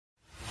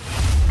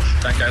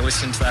Don't go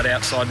listening to that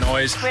outside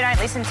noise. We don't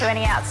listen to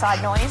any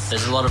outside noise.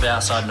 There's a lot of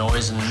outside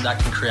noise and that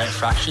can create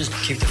fractures.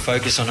 Keep the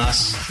focus on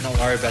us, not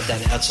worry about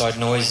that outside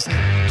noise.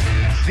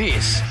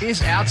 This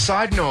is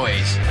Outside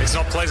Noise It's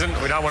not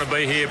pleasant. We don't want to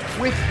be here.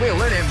 with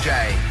Will and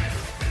MJ.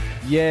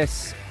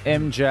 Yes,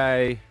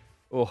 MJ.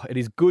 Oh, it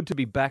is good to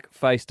be back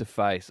face to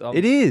face.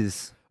 It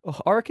is.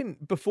 I reckon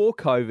before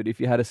COVID, if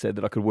you had said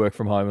that I could work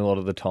from home a lot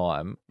of the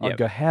time, Yep. I'd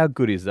go, how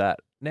good is that?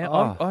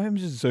 Now I'm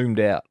just zoomed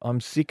out. I'm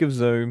sick of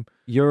Zoom.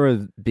 You're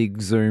a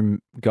big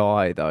Zoom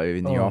guy, though,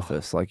 in the Oh.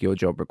 office. Like, your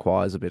job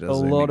requires a bit of A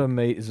Zooming. lot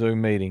of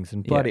Zoom meetings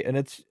and bloody, and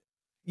it's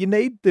you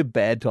need the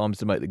bad times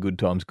to make the good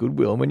times good,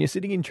 Will. And when you're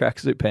sitting in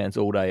tracksuit pants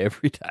all day,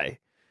 every day,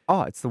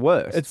 Oh, it's the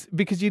worst. it's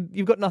because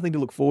you've got nothing to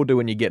look forward to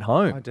when you get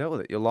home. I dealt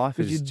with it. Your life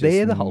is 'Cause you're just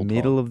there the whole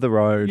middle time. of the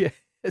road. Yeah,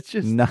 it's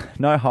just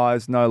No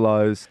highs, no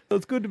lows.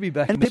 it's good to be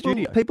back And in the people,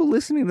 studio. people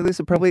listening to this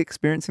are probably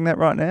experiencing that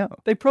right now.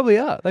 They probably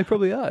are.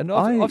 And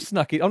I've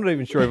snuck it. I'm not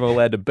even sure if I'm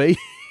allowed to be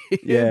here,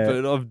 Yeah.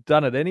 but I've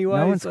done it anyway.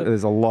 No one's, so-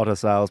 there's a lot of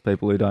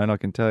salespeople who don't, I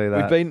can tell you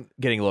that. We've been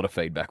getting a lot of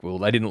feedback, Will.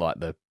 They didn't like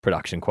the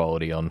production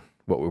quality on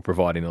what we were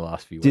providing the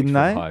last few weeks. Didn't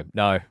from they? home.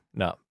 No.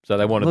 So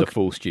they wanted Look, the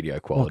full studio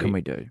quality. What can we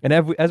do? And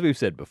as we've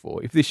said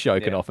before, if this show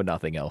can offer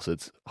nothing else,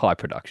 it's high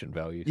production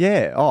value.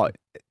 Yeah,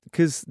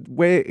 because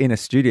we're in a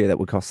studio that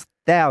would cost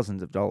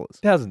thousands of dollars.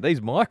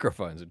 These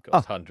microphones would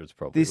cost hundreds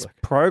probably. This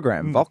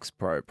program, Vox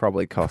Pro,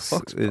 probably costs.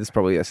 Vox Pro. There's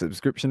probably a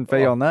subscription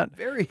fee on that.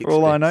 Very For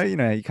all I know,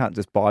 expensive. you can't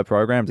just buy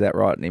programs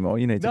outright anymore.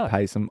 You need to No.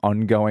 pay some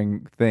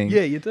ongoing thing.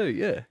 Yeah, you do,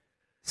 yeah.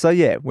 So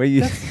yeah, where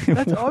you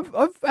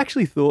I've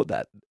actually thought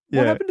that.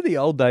 What Yeah. happened to the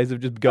old days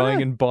of just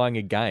going and buying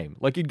a game?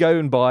 Like you'd go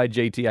and buy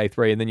GTA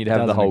 3 and then you'd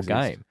have the Doesn't whole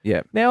exist. game.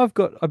 Yeah. Now I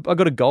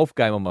got a golf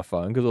game on my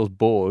phone because I was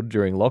bored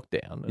during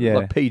lockdown. Yeah.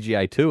 Like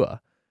PGA Tour.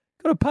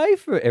 Got to pay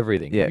for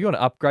everything. Yeah. If you want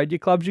to upgrade your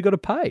clubs, you got to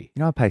pay. You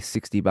know, I pay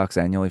 $60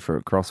 annually for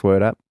a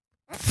crossword app.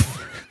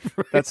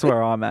 That's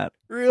where I'm at.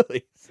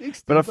 Really?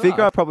 60 But I figure I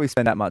bucks? probably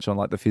spend that much on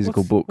like the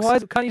physical books.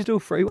 Can't you just do a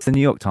free one? It's the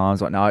New York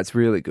Times. Like, no, it's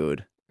really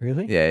good.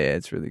 Really? Yeah,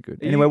 it's really good.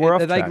 Anyway, we're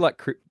off Are they track.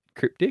 like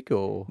cryptic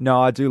or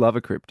No, I do love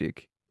a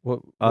cryptic. what?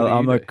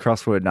 I'm do you a do?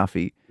 crossword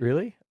nuffy.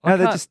 Really? No, I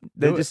they're can't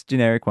they're do it. just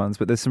generic ones,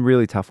 but there's some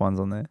really tough ones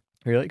on there.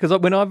 Really? Because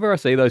whenever I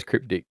see those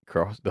cryptic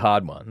the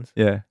hard ones,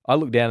 Yeah. I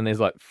look down and there's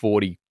like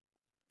 40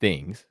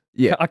 things.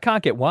 Yeah. I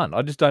can't get one.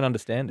 I just don't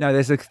understand it.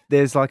 No,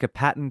 there's like a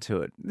pattern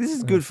to it. This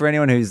is good for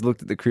anyone who's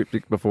looked at the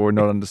cryptic before and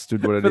not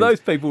understood what it is. For those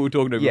people we were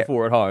talking to Yeah.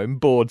 before at home,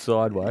 bored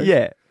sideways.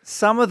 Yeah.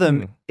 Some of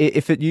them,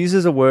 if it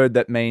uses a word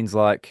that means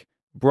like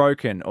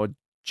broken or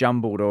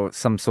jumbled or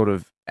some sort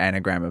of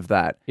anagram of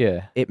that,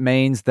 Yeah. it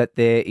means that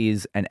there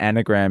is an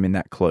anagram in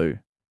that clue.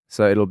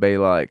 So it'll be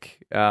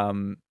like,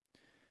 Anagram-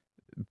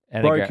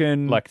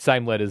 broken- Like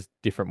same letters,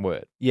 different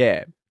word.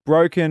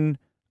 broken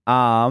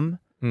arm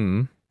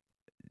Hmm.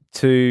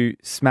 to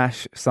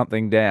smash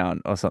something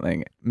down or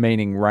something,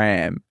 meaning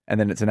ram, and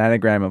then it's an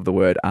anagram of the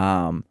word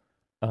arm.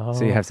 Oh.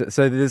 So you have to.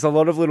 So there's a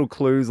lot of little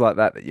clues like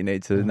that you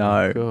need to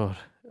know. God.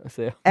 I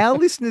see. Our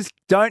listeners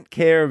don't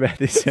care about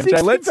this, MJ.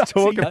 60 Let's bucks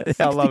talk a year, about it.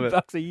 I love 60 it.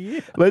 bucks a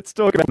year. Let's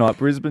talk about tonight.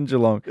 Brisbane,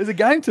 Geelong. There's a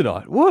game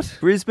tonight. What?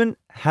 Brisbane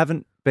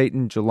haven't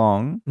beaten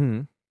Geelong.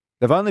 Hmm.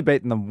 They've only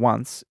beaten them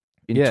once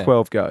in Yeah.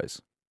 12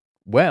 goes.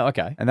 Wow.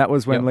 Okay. And that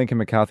was when Yep. Lincoln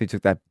McCarthy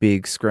took that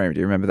big scream. Do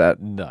you remember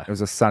that? No. It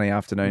was a sunny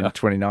afternoon No. in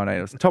 2019.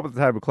 It was the top of the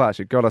table clash.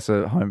 It got us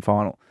a home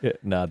final. Yeah.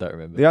 No, I don't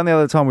remember. The only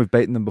other time we've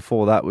beaten them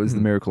before that was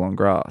the Miracle on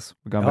Grass.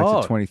 We're going back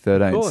Oh, to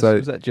 2013. Of course. So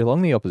was that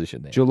Geelong the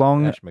opposition there?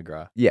 Geelong, Ash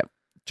McGrath.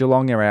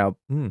 Geelong are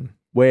Hmm.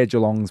 we're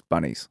Geelong's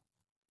bunnies.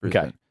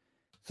 Brisbane. Okay.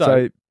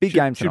 So, big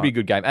game Should be a tonight.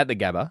 good game at the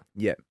Gabba.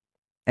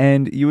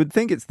 And you would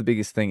think it's the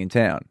biggest thing in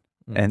town.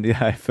 Mm. And the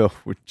AFL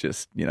would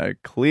just,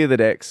 clear the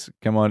decks.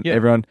 Come on, Yeah.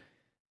 everyone.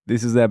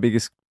 This is our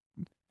biggest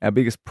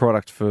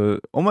product for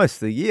almost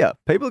the year.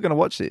 People are going to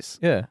watch this,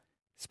 Yeah.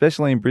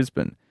 especially in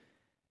Brisbane.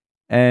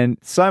 And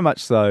so much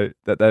so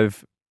that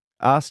they've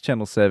asked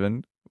Channel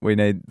 7, we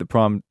need the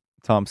prime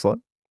time slot,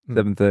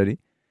 7:30.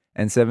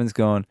 And 7's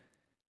gone,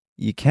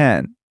 we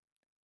can't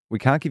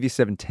give you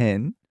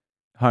 7:10,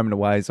 home and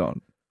away's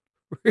on.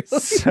 Really?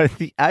 So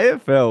the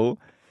AFL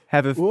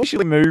have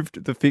officially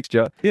moved the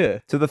fixture Yeah.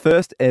 to the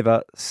first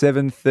ever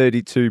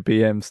 7:32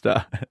 p.m.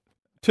 start.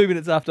 2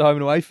 minutes after home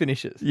and away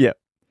finishes. Yeah.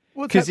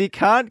 What's Because you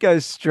can't go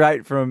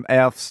straight from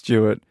Alf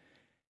Stewart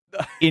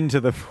into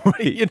the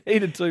footy. You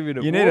need a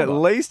 2-minute You need at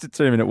least a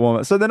 2-minute warm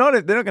up. So they're not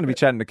going to be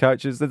chatting to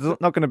coaches. There's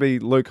not going to be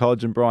Luke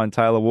Hodge and Brian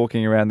Taylor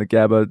walking around the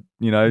Gabba,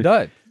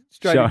 No.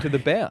 Straight Show- into the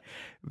bounce.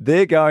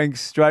 They're going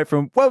straight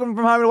from welcome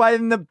from home and away,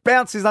 and the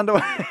bounce is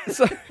underway.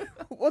 So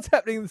what's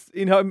happening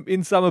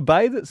in Summer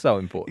Bay that's so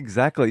important?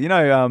 Exactly.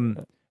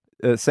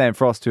 Sam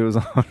Frost, who was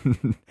on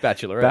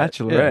Bachelorette.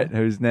 Bachelorette,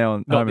 who's now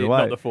on Not home the, and away.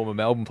 not the former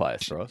Melbourne player,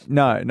 Ross.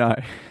 No.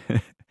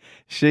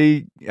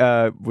 She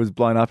was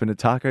blown up in a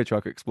taco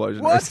truck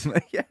explosion What?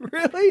 recently. Yeah.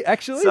 Really?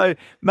 Actually? So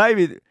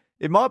maybe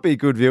it might be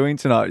good viewing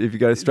tonight if you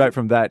go straight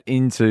from that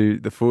into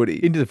the footy.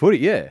 Into the footy,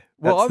 yeah.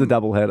 That's the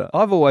double header.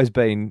 I've always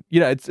been,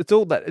 it's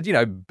all that,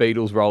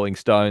 Beatles, Rolling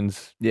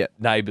Stones, Yeah.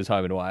 Neighbours,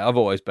 home and away. I've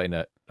always been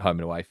a home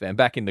and away fan.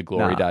 Back in the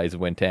glory Nah. days of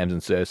when Tamsin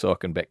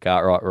Sursok and Beck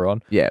Cartwright were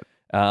on. Yeah.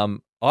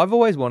 I've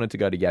always wanted to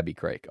go to Yabby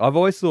Creek. I've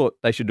always thought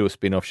they should do a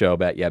spin-off show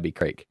about Yabby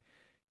Creek.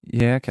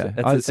 Yeah, okay.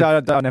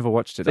 So I never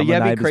watched it. So I'm a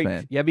Yabby Neighbours Creek,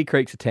 man. Yabby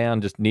Creek's a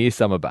town just near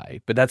Summer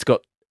Bay, but it's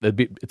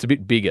a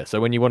bit bigger. So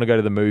when you want to go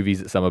to the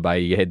movies at Summer Bay,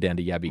 you head down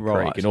to Yabby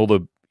Right. Creek, and all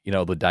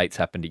the dates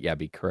happened at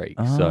Yabby Creek.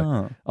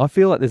 So Ah. I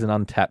feel like there's an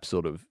untapped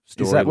sort of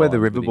story. Is that where the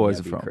River Boys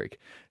are from? Creek.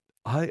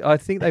 I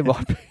think they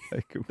might be.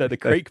 They're the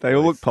Creek They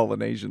all look Boys.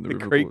 Polynesian, the The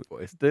River Creek Boys.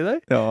 Boys, do they?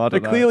 No, I They're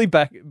don't know. clearly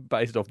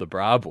based off the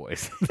Bra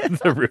Boys,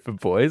 the River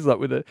Boys. Like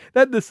they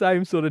had the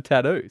same sort of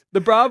tattoos. The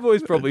Bra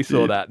Boys probably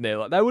saw that and they're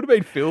like, they would have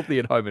been filthy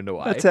at Home and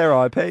Away. That's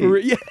our IP.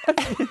 Yeah,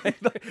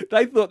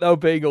 they thought they were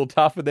being all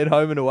tough, and then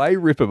Home and Away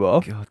rip them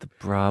off. God, the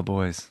Bra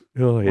Boys.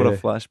 Oh What a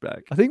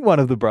flashback. I think one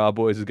of the Bra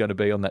Boys is going to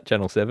be on that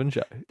Channel 7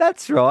 show.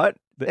 That's right.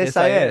 The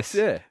SAS.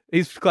 Yeah.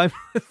 He's claiming,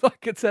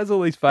 like, it says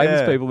all these famous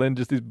Yeah. people, then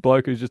just this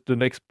bloke who's just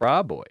an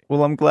ex-Bra Boy.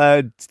 Well, I'm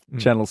glad Hmm.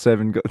 Channel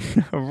 7 got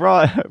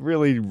a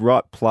really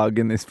right plug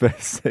in this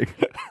first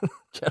segment.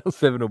 Channel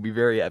 7 will be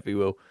very happy,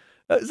 Will.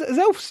 Is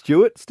Alf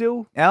Stewart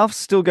still? Alf's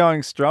still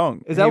going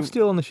strong. Is Alf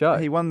still on the show?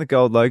 He won the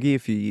Gold Logie a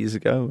few years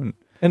ago.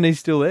 And he's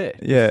still there?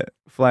 Yeah,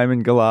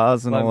 Flaming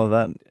Galahs and all of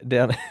that.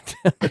 Down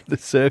at the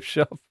surf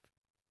shop.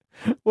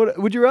 What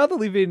would you rather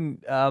live in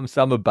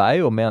Summer Bay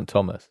or Mount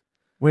Thomas?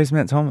 Where's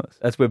Mount Thomas?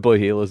 That's where Blue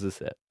Heelers is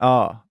set.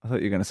 Oh, I thought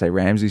you were going to say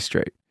Ramsay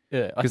Street.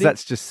 Yeah, Because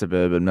that's just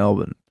suburban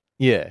Melbourne.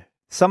 yeah.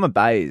 Summer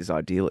Bay is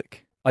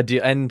idyllic. I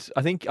do, and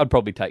I think I'd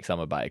probably take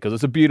Summer Bay because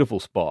it's a beautiful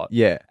spot.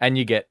 Yeah. And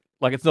you get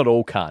it's not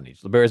all carnage,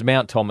 whereas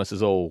Mount Thomas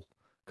is all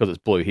because it's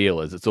Blue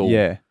Heelers. It's all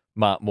Yeah.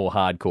 more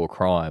hardcore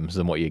crimes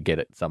than what you get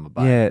at Summer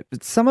Bay. Yeah,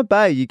 but Summer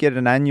Bay, you get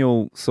an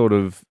annual sort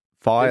of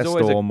There's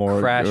always a firestorm or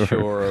crash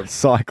or a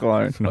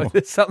cyclone. or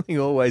There's something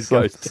always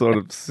some goes sort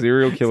down. of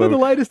serial killer. So the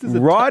latest is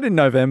right in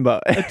November.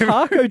 a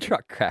taco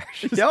truck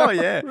crash. Is Oh that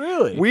yeah, right?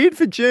 Really? Weird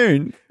for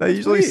June. They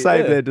usually weird,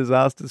 save yeah. their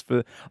disasters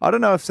for. I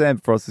don't know if Sam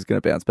Frost is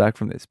going to bounce back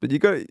from this, but you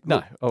got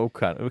No, we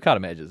can't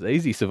imagine it's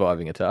easy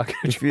surviving a taco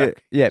If you,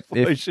 truck. yeah,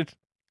 Explosion.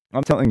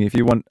 I'm telling you, if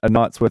you want a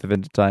night's worth of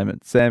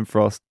entertainment, Sam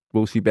Frost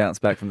will she bounce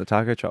back from the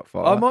taco truck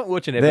fire? I might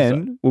watch an episode.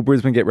 Then will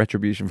Brisbane get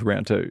retribution for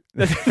round 2?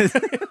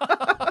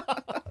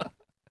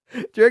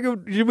 Do you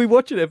reckon, should we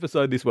watch an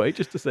episode this week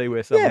just to see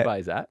where Summer Yeah.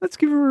 Bay's at? Let's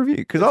give her a review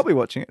because I'll be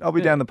watching it. I'll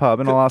be down the pub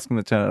and I'll ask them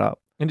to turn it up.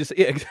 And just,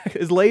 yeah,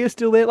 exactly. Is Leah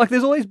still there? Like,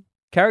 there's all these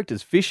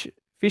characters. Fishhead,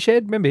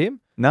 remember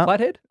him? No,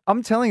 Flathead?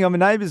 I'm telling you, I'm a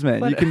neighbours man. You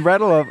Flathead. can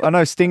rattle off. I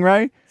know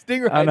Stingray.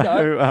 Stingray, I no.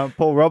 know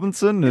Paul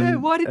Robinson and, Yeah,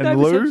 why did and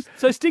Neighbours Lou, have...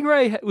 So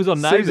Stingray was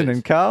on Neighbours. Susan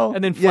and Carl.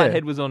 And then Yeah.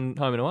 Flathead was on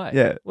Home and Away.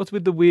 Yeah. What's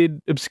with the weird,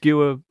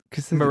 obscure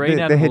 'Cause marine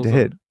they're animals?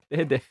 head to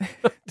head.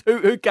 Head to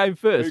who came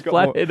first? got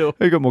more- Flathead or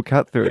Who got more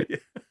cut through?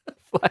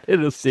 Flathead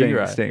or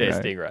Stingray? Stingray. Yeah,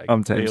 Stingray.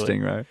 I'm Team clearly.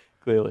 Stingray.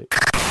 Clearly.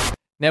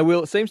 Now,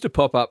 Will, it seems to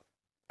pop up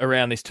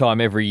around this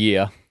time every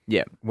year.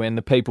 Yeah. When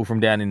the people from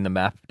down in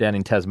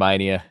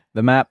Tasmania,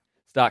 The map.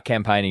 start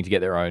campaigning to get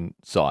their own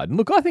side. And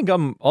look, I think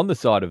I'm on the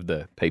side of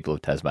the people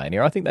of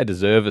Tasmania. I think they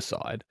deserve a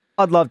side.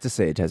 I'd love to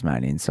see a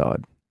Tasmanian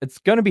side. It's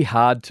going to be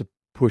hard to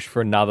push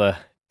for another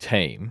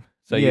team.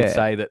 So you'd Yeah.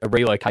 say that a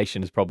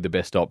relocation is probably the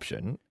best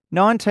option.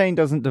 19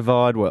 doesn't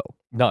divide well.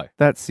 No.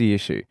 That's the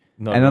issue.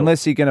 Not And at all.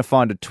 unless you're going to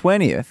find a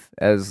 20th,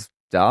 as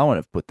Darwin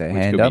have put their Which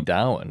hand could up. be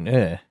Darwin,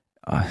 yeah.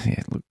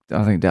 Yeah, look,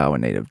 I think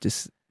Darwin need to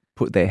just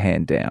put their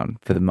hand down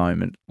for the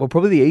moment. Well,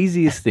 probably the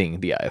easiest thing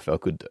the AFL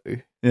could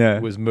do Yeah.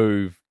 was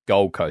move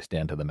Gold Coast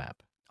down to the map.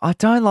 I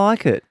don't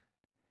like it.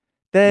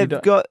 They've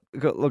don't- got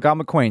look,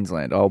 I'm a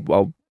Queensland. I'll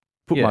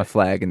put Yeah. my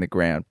flag in the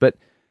ground. But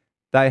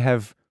they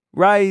have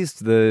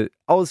raised the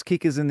Oz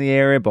kickers in the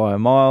area by a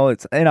mile.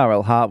 It's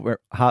NRL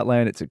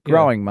heartland. It's a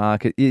growing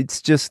market.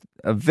 It's just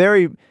a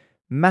very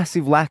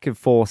massive lack of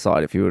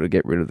foresight if you were to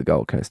get rid of the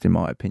Gold Coast, in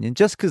my opinion,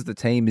 just because the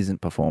team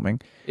isn't performing.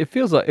 It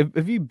feels like,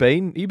 are you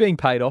being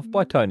paid off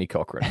by Tony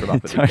Cochran from up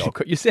at the Tony- Gold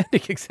Coast? You're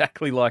sounding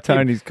exactly like him.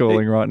 Tony's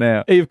calling right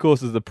now. He, of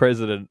course, is the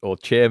president or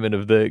chairman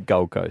of the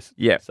Gold Coast.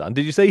 Yeah. Son.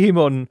 Did you see him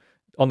on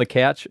the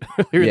couch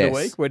earlier in Yes.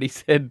 the week when he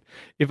said,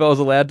 if I was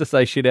allowed to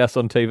say shithouse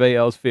on TV,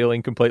 I was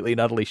feeling completely and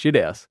utterly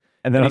shithouse?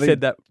 And then And I he think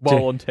said that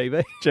while on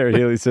TV. Jared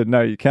Healy said, "No,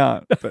 you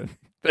can't." But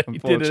But he did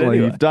it unfortunately,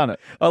 anyway. you've done it.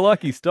 I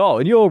like his style.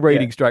 And you're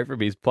reading Yeah. straight from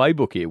his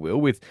playbook here,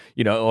 Will, with,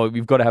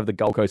 you've got to have the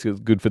Gold Coast is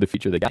good for the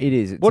future of the game. It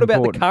is. It's What about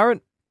important. the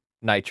current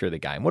nature of the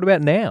game? What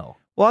about now?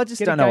 Well, I just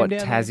Get a don't know game what down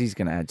there. Tassie's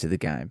going to add to the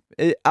game,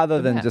 other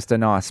The than map. just a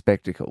nice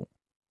spectacle.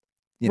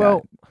 You Well,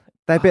 know,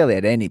 they barely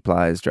had any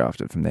players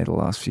drafted from there the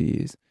last few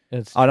years.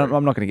 It's I'm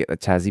true. not going to get the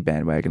Tassie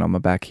bandwagon on my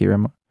back here,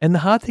 am I? And the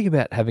hard thing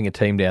about having a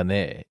team down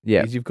there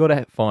Yeah. is you've got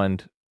to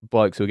find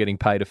blokes who are getting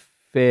paid a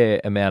fair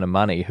amount of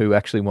money who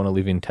actually want to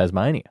live in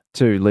Tasmania.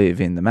 To live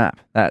in the map.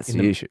 That's In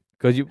the the- issue.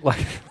 Because you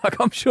like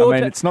I'm sure. I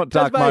mean, it's not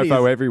Dark Tasmania's-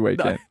 Mofo every No,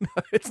 weekend. no,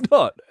 it's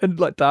not. And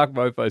like Dark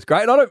Mofo's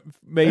great. And I don't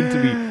mean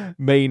to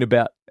be mean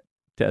about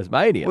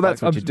Tasmania. Well,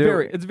 that's what you do.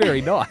 It's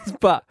very nice,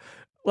 but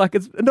like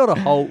it's not a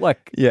whole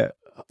like. Yeah.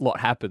 lot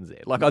happens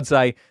there. Like I'd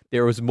say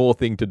there was more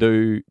things to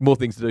do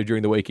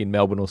during the week in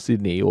Melbourne or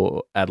Sydney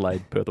or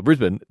Adelaide, Perth or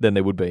Brisbane than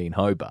there would be in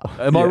Hobart.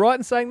 Am I right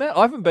in saying that?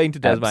 I haven't been to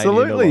Tasmania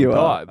Absolutely, in a long you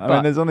are. time. I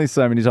mean, there's only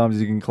so many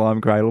times you can climb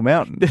Cradle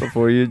Mountain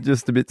before you're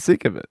just a bit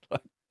sick of it.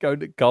 Going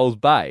to Coles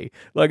Bay,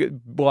 like at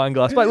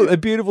Wineglass Bay. Look, they're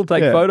beautiful to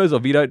take photos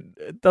of.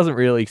 It doesn't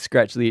really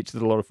scratch the itch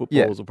that a lot of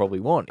footballers will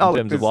probably want in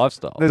terms of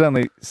lifestyle. There's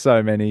only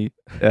so many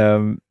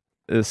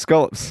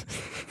scallops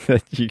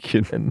that you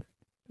can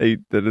eat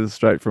that is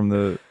straight from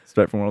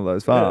one of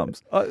those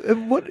farms.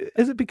 What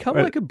has it become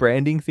like a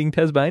branding thing,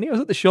 Tasmania? I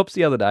was at the shops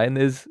the other day and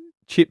there's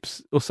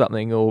chips or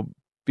something or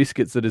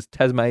biscuits that is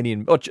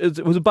Tasmanian.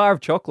 It was a bar of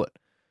chocolate.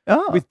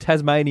 With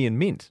Tasmanian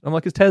mint. I'm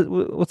like, what's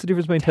the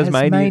difference between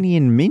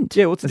Tasmanian mint?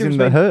 Yeah, what's the difference in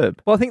the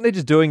herb? Well, I think they're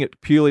just doing it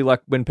purely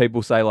like when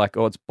people say like,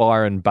 oh, it's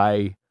Byron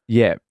Bay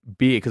beer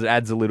because it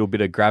adds a little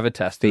bit of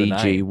gravitas to the name.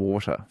 Fiji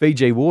water.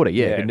 Fiji water,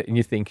 yeah. And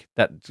you think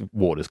that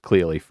water's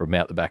clearly from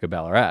out the back of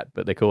Ballarat,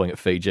 but they're calling it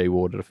Fiji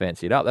water to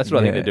fancy it up. That's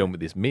what I think they're doing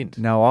with this mint.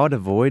 No, I'd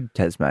avoid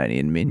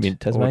Tasmanian mint.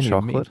 Tasmanian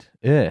or chocolate.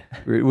 Mint.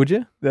 Yeah. Would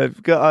you?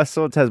 I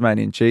saw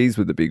Tasmanian cheese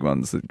with the big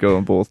ones that go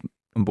on board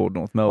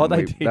North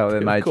Melbourne. They were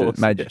their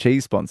major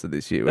cheese sponsor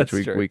this year, which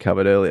we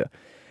covered earlier.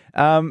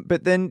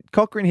 But then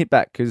Cochrane hit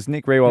back because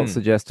Nick Riewoldt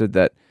suggested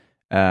that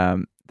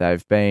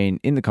they've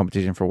been in the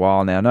competition for a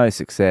while now, no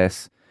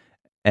success,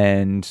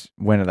 and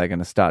when are they going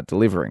to start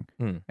delivering?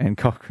 And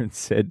Cochrane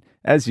said,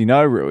 as you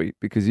know, Rui,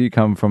 because you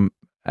come from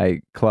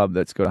a club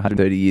that's got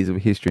 130 years of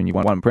history and you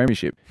won one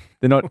premiership,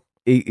 they're not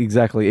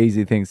exactly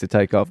easy things to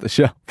take off the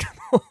shelf.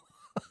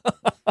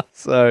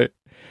 So...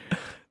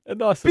 a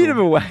nice bit of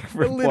a whack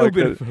for a little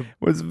bit.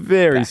 Was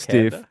very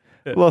stiff.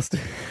 Yeah. Lost a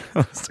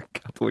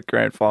couple of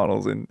grand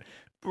finals in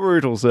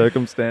brutal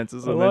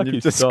circumstances, and then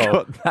you've just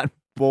got that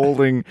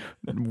balding,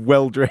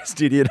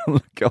 well-dressed idiot on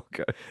the Gold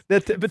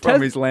Coast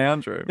from his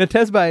lounge room. Now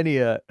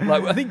Tasmania,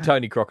 like I think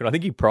Tony Crockett, I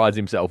think he prides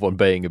himself on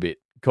being a bit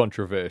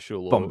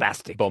controversial, or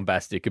bombastic,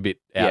 a bit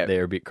out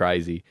there, a bit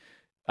crazy.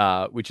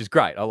 Which is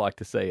great. I like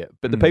to see it.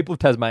 But the people of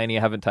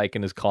Tasmania haven't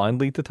taken as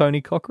kindly to Tony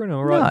Cochrane. Am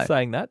I right in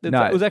saying that?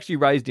 No. It was actually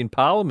raised in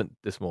Parliament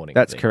this morning.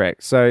 That's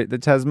correct. So the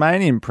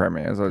Tasmanian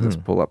Premier, as I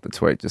just pull up the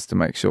tweet just to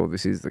make sure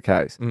this is the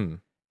case,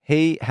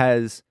 he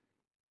has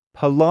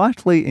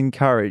politely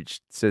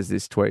encouraged, says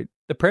this tweet.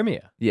 The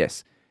Premier?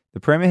 Yes.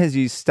 The Premier has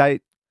used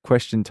state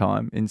question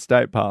time in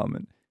state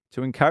Parliament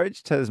to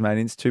encourage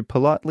Tasmanians to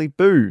politely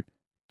boo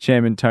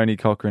Chairman Tony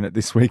Cochrane at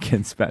this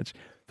weekend's match.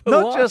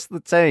 Not just the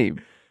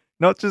team.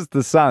 Not just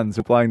the Suns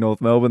who are playing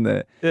North Melbourne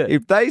there. Yeah.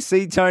 If they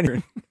see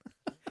Tony,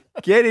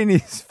 get in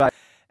his face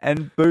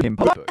and boo him.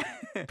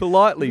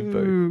 Politely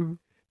boo.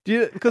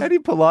 How do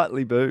you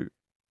politely boo?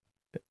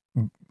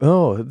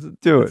 Oh,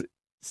 do it.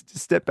 Just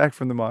step back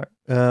from the mic.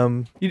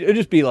 You'd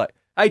just be like,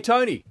 hey,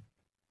 Tony,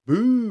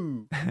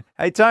 boo.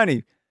 Hey,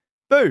 Tony,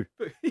 boo.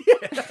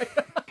 Yeah,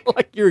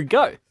 like you're a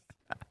ghost.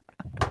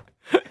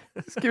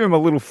 Just give him a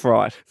little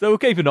fright. So we'll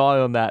keep an eye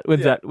on that.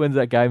 When's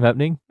that game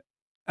happening?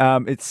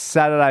 It's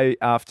Saturday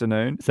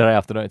afternoon. So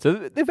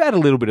they've added a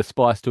little bit of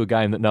spice to a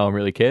game that no one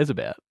really cares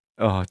about.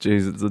 Oh,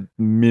 geez, it's a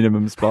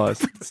minimum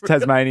spice. It's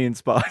Tasmanian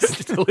spice.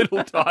 Just a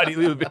little tiny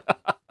little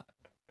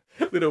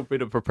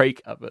bit of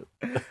paprika,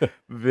 but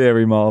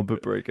very mild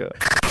paprika.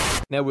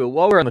 Now, Will,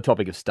 while we're on the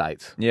topic of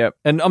states,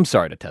 and I'm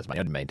sorry to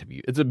Tasmania, I didn't mean to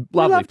view. It's a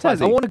lovely place.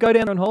 I want to go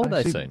down on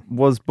holiday soon.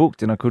 Was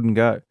booked and I couldn't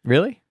go.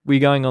 Really? Were you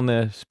going on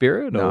the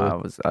Spirit?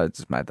 No, I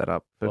just made that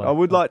up. But I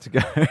would like to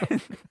go.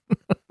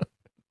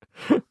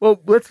 Well,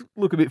 let's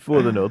look a bit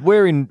further north.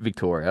 We're in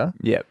Victoria.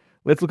 Yep.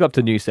 Let's look up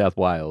to New South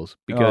Wales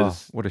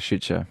because... what a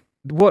shit show.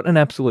 What an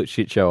absolute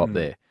shit show up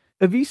there.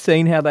 Have you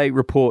seen how they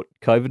report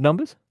COVID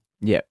numbers?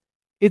 Yep.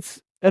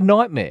 It's a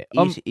nightmare.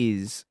 It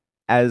is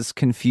as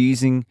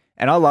confusing,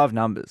 and I love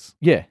numbers.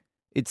 Yeah.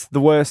 It's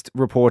the worst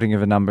reporting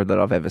of a number that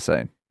I've ever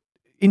seen.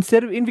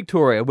 Instead of in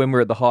Victoria, when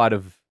we're at the height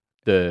of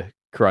the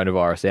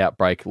coronavirus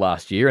outbreak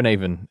last year and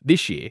even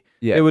this year,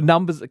 there were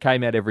numbers that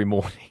came out every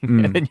morning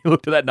and then you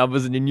looked at that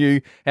numbers and you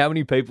knew how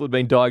many people had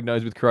been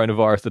diagnosed with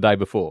coronavirus the day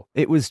before.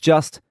 It was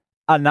just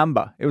a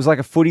number. It was like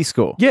a footy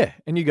score. Yeah.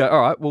 And you go, all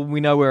right, well,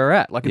 we know where we're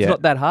at. Like, it's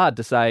not that hard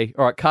to say,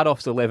 all right,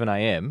 cut-off's 11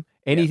 a.m.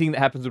 Anything that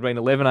happens between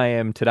 11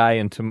 a.m. today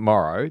and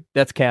tomorrow,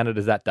 that's counted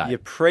as that day. You're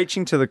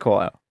preaching to the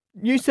choir.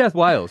 New South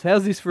Wales,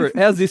 how's this for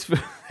how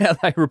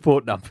they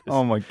report numbers?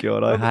 Oh, my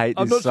God, I hate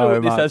I'm this so much. I'm not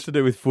sure what this has to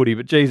do with footy,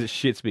 but Jesus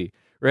shits me.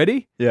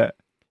 Ready? Yeah.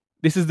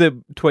 This is the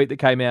tweet that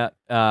came out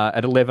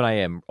at 11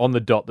 a.m. on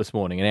the dot this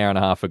morning, an hour and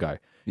a half ago.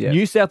 Yeah.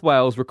 New South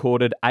Wales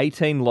recorded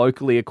 18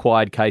 locally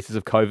acquired cases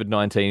of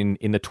COVID-19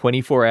 in the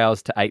 24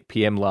 hours to 8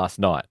 p.m. last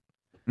night,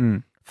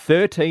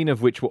 13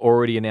 of which were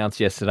already announced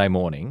yesterday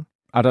morning.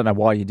 I don't know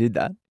why you did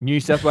that. New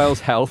South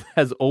Wales Health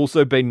has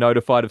also been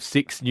notified of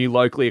 6 new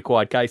locally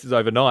acquired cases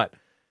overnight.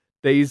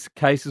 These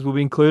cases will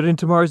be included in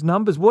tomorrow's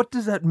numbers. What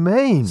does that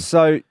mean?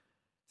 So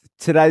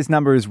today's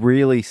number is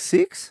really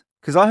 6?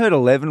 Because I heard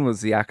 11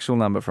 was the actual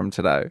number from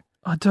today.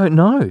 I don't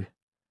know.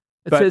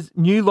 It says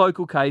new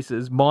local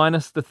cases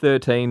minus the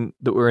 13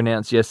 that were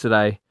announced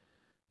yesterday.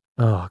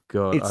 Oh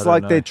God! It's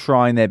like they're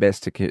trying their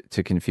best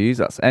to confuse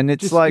us, and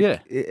it's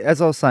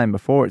as I was saying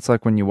before, it's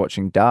like when you're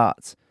watching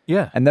darts.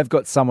 Yeah. And they've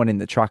got someone in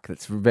the truck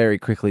that's very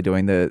quickly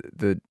doing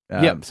the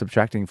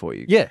subtracting for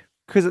you. Yeah.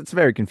 Because it's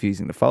very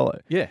confusing to follow.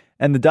 Yeah.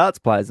 And the darts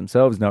players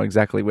themselves know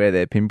exactly where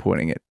they're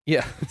pinpointing it.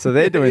 Yeah. So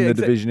they're doing the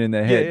division in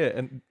their head. Yeah.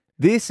 And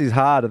this is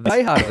harder.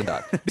 way harder than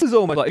that. This is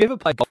almost like, you ever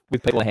played golf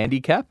with people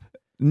handicap?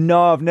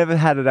 No, I've never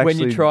had it actually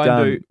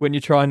when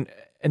you try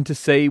and to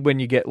see when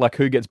you get like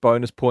who gets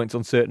bonus points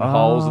on certain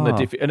holes and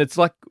and it's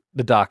like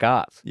the dark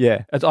arts.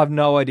 Yeah. I have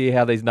no idea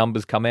how these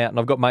numbers come out, and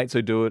I've got mates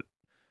who do it.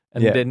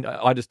 And then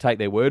I just take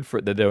their word for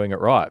it. They're doing it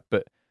right.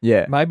 But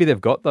maybe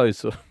they've got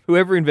those.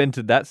 Whoever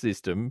invented that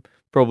system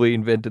probably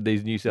invented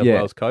these New South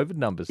Wales COVID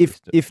numbers.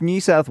 If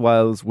New South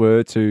Wales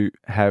were to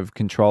have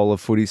control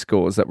of footy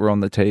scores that were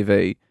on the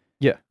TV,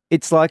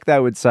 it's like they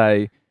would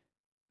say,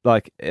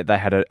 like they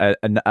had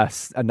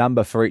a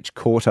number for each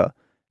quarter.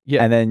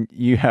 Yeah. And then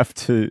you have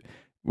to,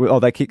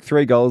 they kicked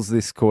 3 goals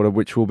this quarter,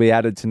 which will be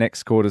added to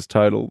next quarter's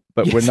total,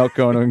 but we're not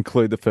going to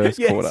include the first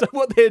quarter. So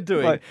what they're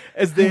doing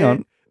is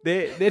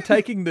they're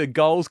taking the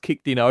goals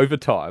kicked in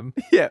overtime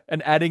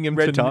and adding them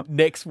to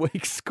next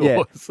week's score.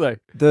 Yeah. So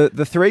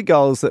the 3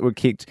 goals that were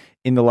kicked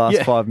in the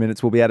last 5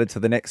 minutes will be added to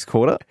the next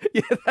quarter.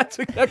 Yeah, that's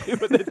exactly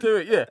what they're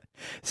doing, yeah.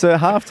 So at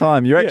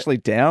half-time, you're actually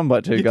down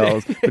by 2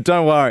 goals, but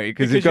don't worry,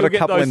 because you've got a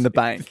couple in the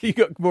bank. You've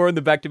got more in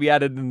the back to be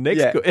added in the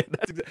next quarter.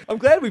 I'm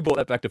glad we brought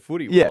that back to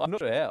footy. Yeah. Well, I'm not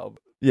sure how.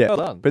 Yeah, well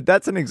done. But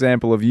that's an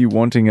example of you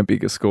wanting a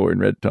bigger score in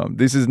red time.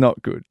 This is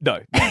not good.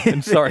 No,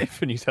 and sorry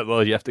for New South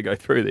Wales, you have to go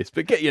through this,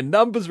 but get your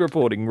numbers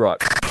reporting right.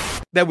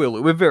 That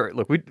will.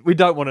 We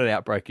don't want an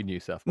outbreak in New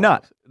South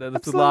Wales. No,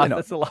 that's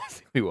the last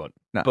thing we want.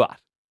 No. But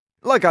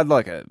I'd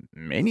like a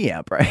mini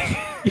outbreak.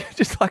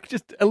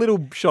 just a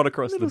little shot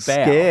across the bow.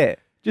 Scare.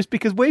 Just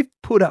because we've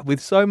put up with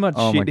so much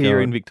shit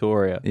here in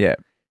Victoria. Yeah,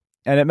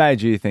 and it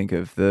made you think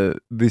of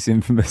this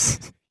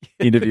infamous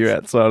interview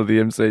outside of the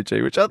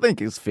MCG, which I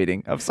think is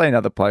fitting. I've seen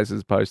other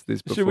places post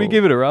this before. Should we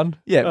give it a run?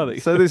 Yeah.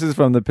 So this is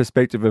from the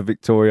perspective of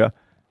Victoria,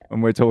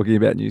 and we're talking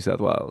about New South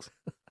Wales.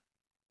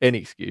 Any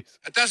excuse.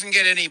 It doesn't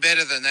get any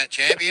better than that,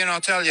 champion.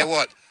 I'll tell you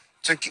what.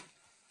 To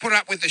put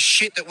up with the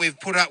shit that we've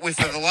put up with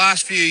for the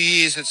last few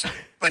years, it's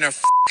been a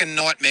fucking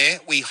nightmare.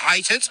 We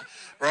hate it,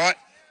 right?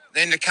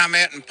 Then to come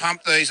out and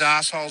pump these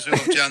assholes who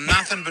have done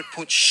nothing but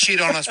put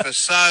shit on us for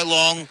so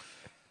long.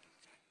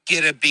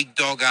 Get a big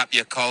dog up,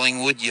 you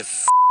Collingwood. You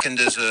fucking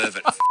deserve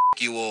it.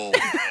 You all.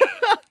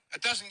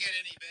 It doesn't get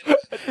any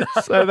better.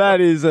 So that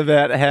is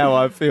about how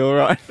I feel,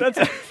 right? But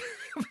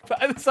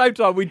at the same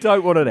time, we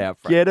don't want an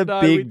outbreak. Get a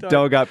big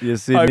dog up your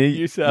Sydney.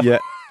 You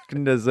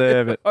can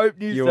deserve it. Hope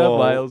New South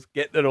Wales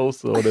get that all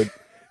sorted.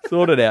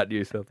 Sort it out,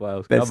 New South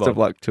Wales. Best of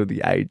luck to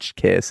the aged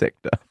care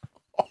sector.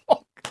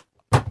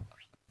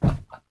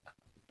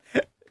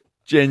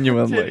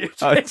 Genuinely.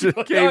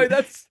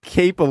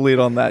 Keep a lid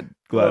on that,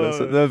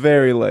 Gladys, at the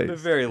very least. The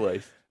very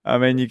least. I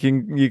mean, you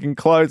can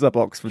close up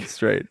Oxford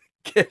Street.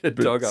 Get a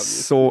dog up.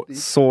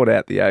 Sort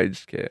out the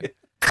aged care.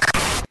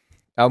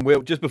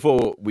 Well, just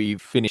before we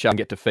finish up and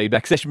get to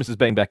feedback, Seshmas has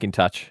been back in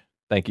touch.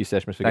 Thank you,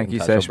 Seshmas, for getting in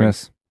touch. Thank you,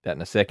 Seshmas. That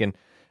in a second.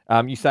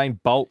 You're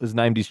saying Bolt has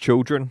named his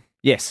children?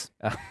 Yes.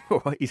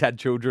 He's had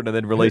children and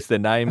then released their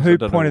names. Who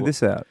pointed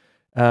this out?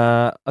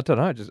 I don't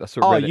know.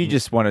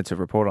 Just wanted to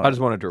report on it. I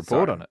just wanted to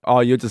report on it. Oh,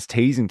 you're just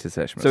teasing to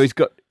Seshmas. So he's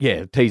got,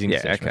 teasing to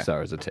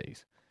Seshmas as a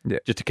tease. Yeah.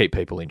 Just to keep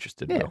people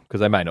interested, because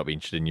they may not be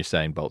interested in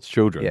Usain Bolt's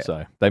children,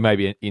 so they may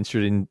be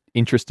interested in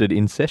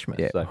Seshmas.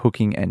 Yeah, so.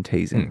 Hooking and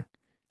teasing.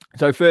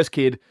 So first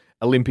kid,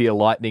 Olympia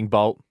Lightning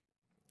Bolt.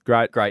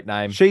 Great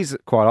name. She's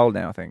quite old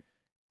now, I think.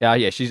 Yeah,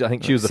 I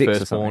think she was the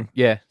firstborn.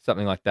 Yeah,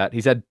 something like that.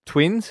 He's had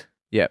twins.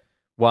 Yep.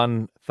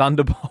 One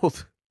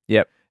Thunderbolt.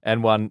 Yep.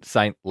 And one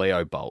Saint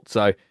Leo Bolt.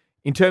 So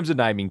in terms of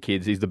naming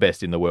kids, he's the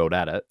best in the world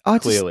at it,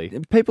 clearly.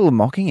 People are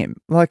mocking him.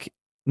 Like,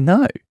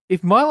 no.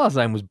 If my last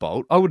name was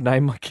Bolt, I would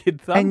name my kid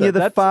Thunder. And you're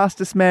the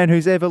fastest man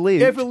who's ever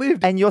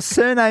lived. And your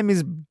surname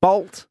is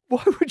Bolt.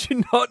 Why would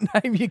you not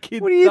name your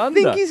kid Thunder? What do you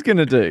think he's going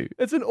to do?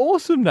 It's an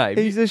awesome name.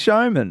 He's a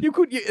showman. You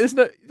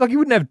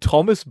wouldn't have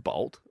Thomas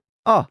Bolt.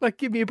 Oh. Like,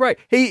 give me a break.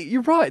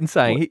 You're right in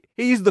saying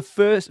he is the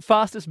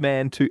fastest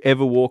man to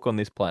ever walk on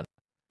this planet.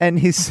 And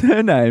his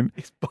surname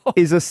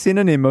is a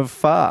synonym of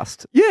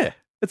fast. Yeah,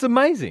 it's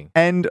amazing.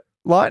 And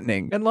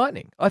lightning.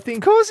 I think.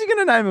 Of course, you're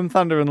going to name him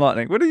Thunder and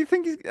Lightning. What do you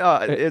think?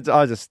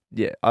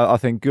 I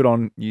think good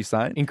on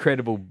Usain.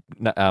 Incredible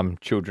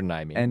children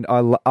naming. And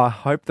I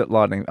hope that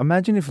Lightning.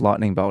 Imagine if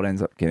Lightning Bolt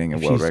ends up getting a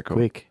world record.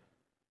 Quick.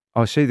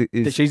 Oh,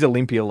 she's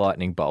Olympia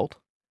Lightning Bolt.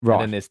 Right.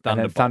 And then there's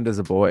Thunder. And Thunder's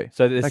a boy.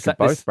 So they could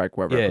both break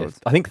world records.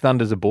 I think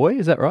Thunder's a boy.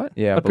 Is that right?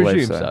 Yeah, I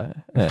presume so.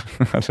 Yeah.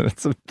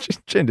 It's a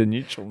gender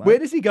neutral name. Where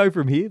does he go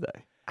from here,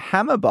 though?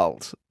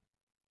 Hammerbolt.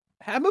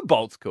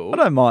 Hammerbolt's cool. I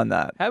don't mind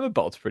that.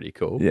 Hammerbolt's pretty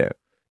cool. Yeah.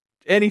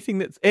 Anything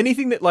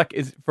that like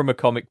is from a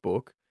comic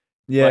book.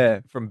 Yeah.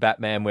 Like from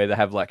Batman, where they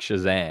have like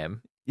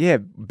Shazam. Yeah,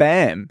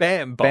 Bam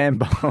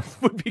Bolt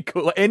would be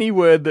cool. Any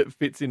word that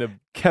fits in a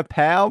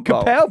Kapow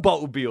Bolt. Kapow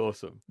Bolt would be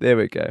awesome. There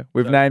we go.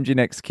 We've named your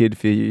next kid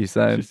for you,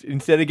 so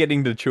instead of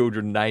getting the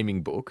children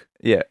naming book,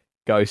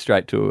 go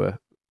straight to a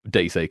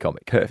DC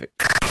comic.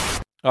 Perfect.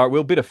 All right,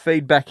 Will, bit of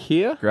feedback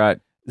here. Great.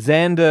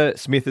 Xander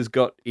Smith has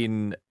got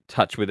in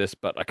touch with us,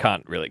 but I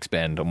can't really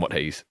expand on what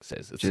he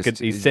says.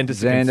 He sent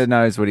us Xander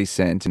knows what he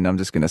sent, and I'm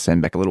just going to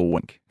send back a little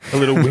wink. a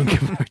little wink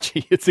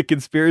emoji. It's a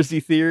conspiracy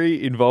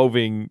theory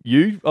involving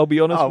you, I'll be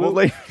honest. We'll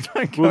leave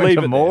We'll leave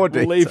it it more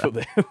there. We'll leave it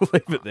there. We'll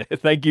leave it there.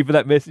 Thank you for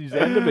that message,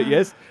 Xander. But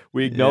yes,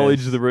 we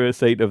acknowledge the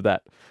receipt of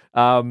that.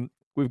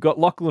 We've got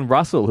Lachlan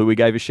Russell, who we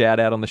gave a shout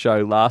out on the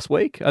show last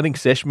week. I think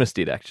Seshmas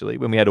did, actually,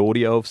 when we had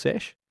audio of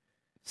Sesh.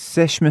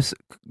 Seshmas,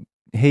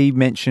 he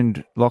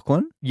mentioned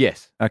Lachlan?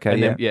 Yes.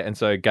 Okay, and and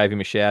so gave him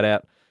a shout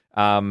out.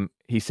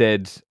 He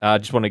said, I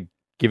just want to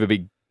give a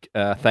big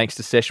thanks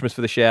to Seshmas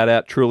for the shout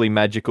out. Truly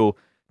magical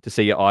to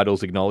see your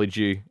idols acknowledge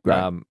you.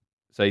 Right.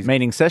 So he's,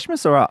 Meaning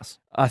Seshmas or us?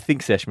 I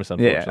think Seshmas,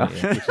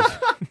 unfortunately.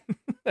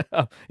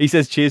 He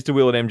says, cheers to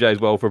Will and MJ as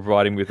well for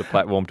providing me with a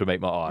platform to meet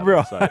my idol.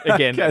 Right. So,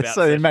 again, Okay,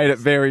 so he made it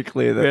very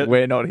clear that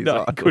we're not his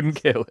no, idols.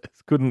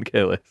 Couldn't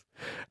care less.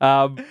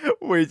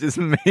 We just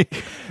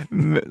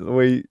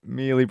we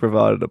merely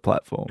provided a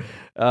platform.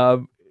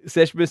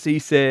 Seshmas, he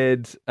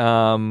said,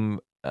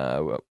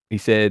 he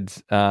said,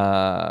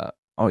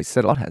 he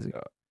said a lot, has he?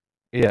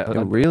 Yeah.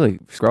 You're really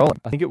scrolling.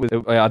 I think it was,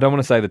 I don't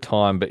want to say the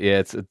time, but yeah,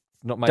 it's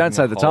not making Don't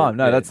say the time.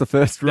 No, that's the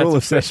first rule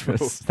of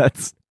Seshmas.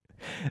 That's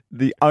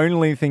the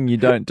only thing you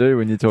don't do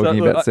when you're talking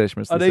about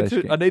Seshmas.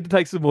 I need to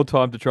take some more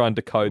time to try and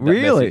decode that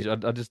Really?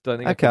 message. I just don't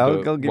think Okay, I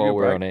can do I'll it give while you a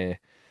we're break.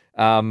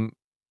 on air.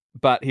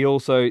 But he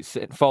also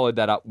followed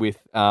that up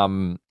with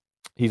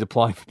he's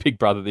applying for Big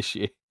Brother this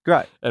year.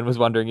 Great. And was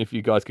wondering if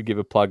you guys could give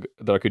a plug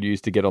that I could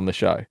use to get on the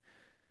show.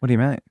 What do you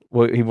mean?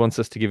 Well, he wants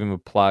us to give him a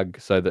plug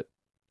so that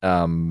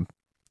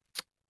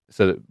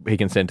he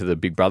can send to the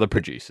Big Brother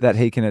producers. That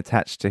he can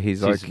attach to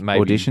his Maybe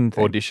audition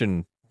thing.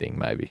 Audition thing,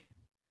 maybe.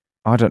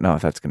 I don't know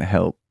if that's going to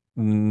help.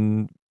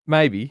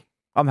 Maybe.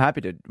 I'm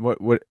happy to. What?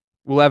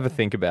 We'll have a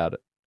think about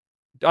it.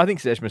 I think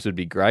Seshmas would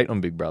be great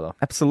on Big Brother.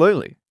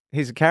 Absolutely.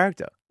 He's a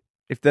character.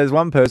 If there's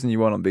one person you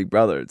want on Big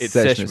Brother, it's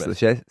Seshmas,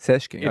 the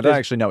Sesh King. I don't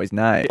actually know his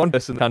name. One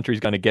person the country's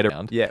going to get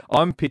around. Yeah.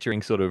 I'm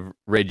picturing sort of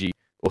Reggie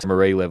or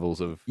Marie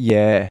levels of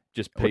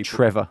just Or people.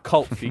 Trevor.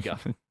 Cult figure.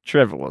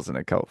 Trevor wasn't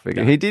a cult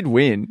figure. No. He did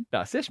win. No,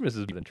 Seshmas is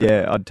better than Trevor.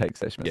 Yeah, I'd take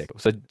Seshmas. Yeah, cool.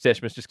 So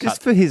Seshmas just cut.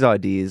 Just for his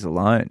ideas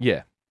alone.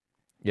 Yeah.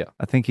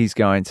 I think he's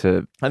going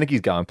to. I think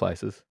he's going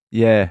places.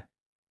 Yeah.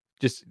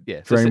 Just, yeah.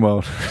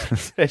 Dreamworld.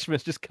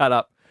 Seshmas, just cut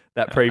up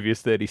that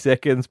previous 30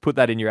 seconds, put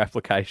that in your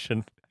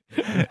application.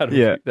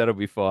 That'll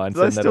be fine.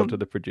 Send that on to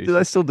the producer. Do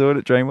they still do it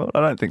at Dreamworld? I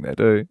don't think they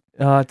do.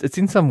 It's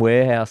in some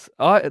warehouse.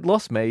 It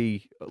lost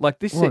me. Like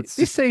this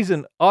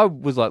season, I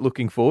was like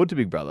looking forward to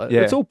Big Brother.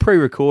 Yeah. It's all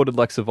pre-recorded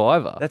like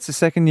Survivor. That's the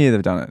second year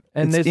they've done it.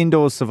 And it's there's-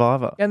 indoors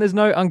Survivor. And there's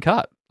no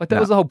uncut. Like that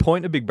No. was the whole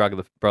point of Big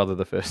Brother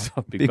the first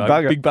time. Big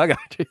Bugger. Big Bugger.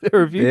 The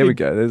review. There we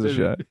go. There's a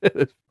show.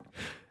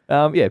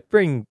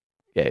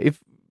 If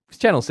it's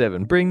Channel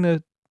 7, bring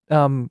the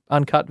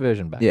uncut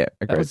version back. Yeah,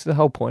 That agreed. was the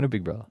whole point of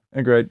Big Brother.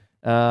 Agreed.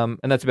 And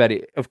that's about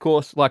it. Of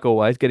course, like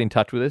always, get in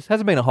touch with us.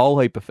 Hasn't been a whole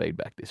heap of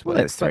feedback this Well, week.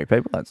 there's three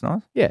people. That's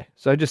nice. Yeah,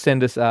 so just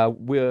send us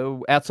we're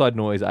Outside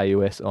Noise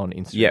AUS on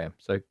Instagram. Yeah.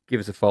 So give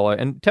us a follow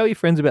and tell your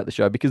friends about the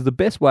show because the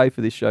best way for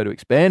this show to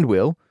expand,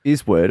 Will,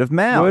 Is word of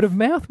mouth. word of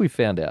mouth. We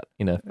found out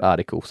in an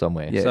article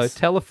somewhere. Yes. So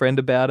tell a friend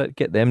about it.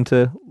 Get them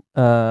to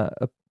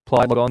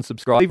apply, log on,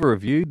 subscribe, leave a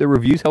review. The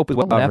reviews help as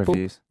well. Love on Apple.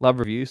 reviews. Love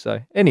reviews.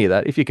 So any of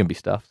that, if you can be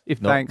stuffed.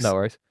 If not, Thanks. no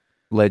worries.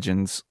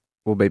 Legends.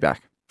 We'll be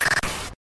back.